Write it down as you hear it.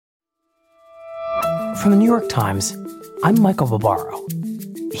From the New York Times, I'm Michael Barbaro.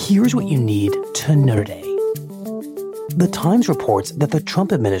 Here's what you need to know today. The Times reports that the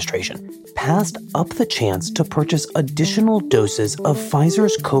Trump administration passed up the chance to purchase additional doses of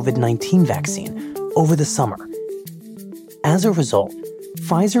Pfizer's COVID-19 vaccine over the summer. As a result,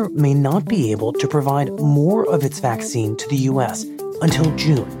 Pfizer may not be able to provide more of its vaccine to the U.S. until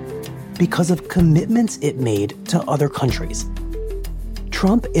June because of commitments it made to other countries.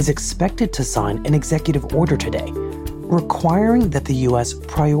 Trump is expected to sign an executive order today requiring that the U.S.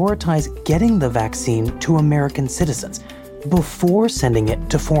 prioritize getting the vaccine to American citizens before sending it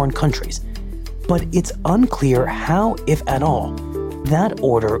to foreign countries. But it's unclear how, if at all, that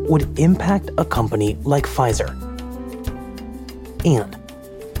order would impact a company like Pfizer. And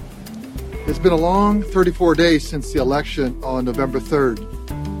it's been a long 34 days since the election on November 3rd.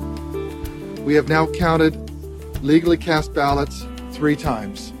 We have now counted legally cast ballots 3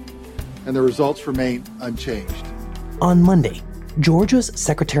 times, and the results remain unchanged. On Monday, Georgia's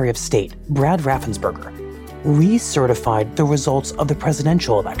Secretary of State, Brad Raffensperger, recertified the results of the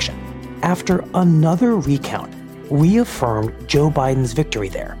presidential election after another recount reaffirmed Joe Biden's victory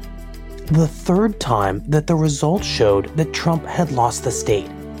there, the 3rd time that the results showed that Trump had lost the state.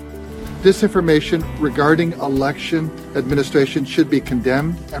 Disinformation regarding election administration should be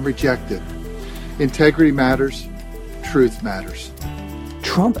condemned and rejected. Integrity matters. Truth matters.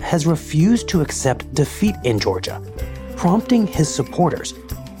 Trump has refused to accept defeat in Georgia, prompting his supporters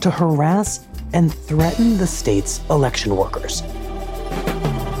to harass and threaten the state's election workers.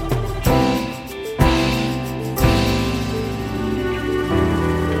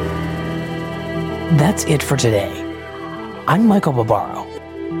 That's it for today. I'm Michael Barbaro.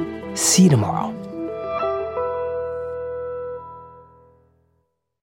 See you tomorrow.